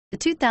The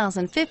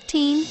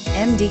 2015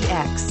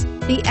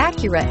 MDX. The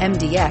Acura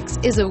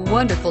MDX is a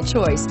wonderful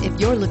choice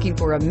if you're looking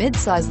for a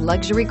mid-size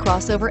luxury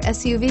crossover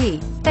SUV.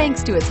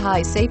 Thanks to its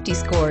high safety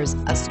scores,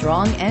 a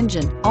strong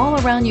engine,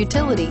 all-around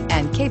utility,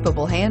 and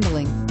capable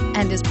handling,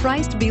 and is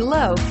priced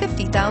below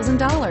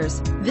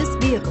 $50,000. This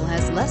vehicle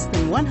has less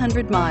than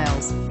 100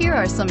 miles. Here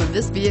are some of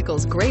this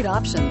vehicle's great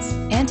options: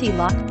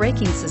 anti-lock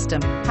braking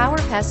system, power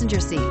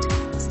passenger seat,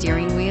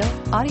 steering wheel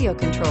audio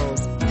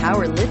controls,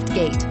 power lift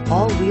gate,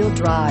 all-wheel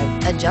drive,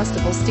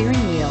 adjustable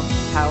steering wheel,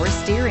 power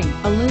steering,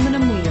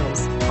 aluminum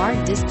wheels,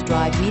 hard disk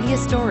drive media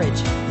storage,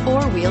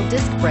 four-wheel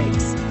disc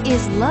brakes.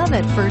 Is love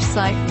at first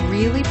sight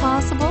really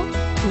possible?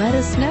 Let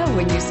us know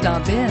when you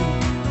stop in.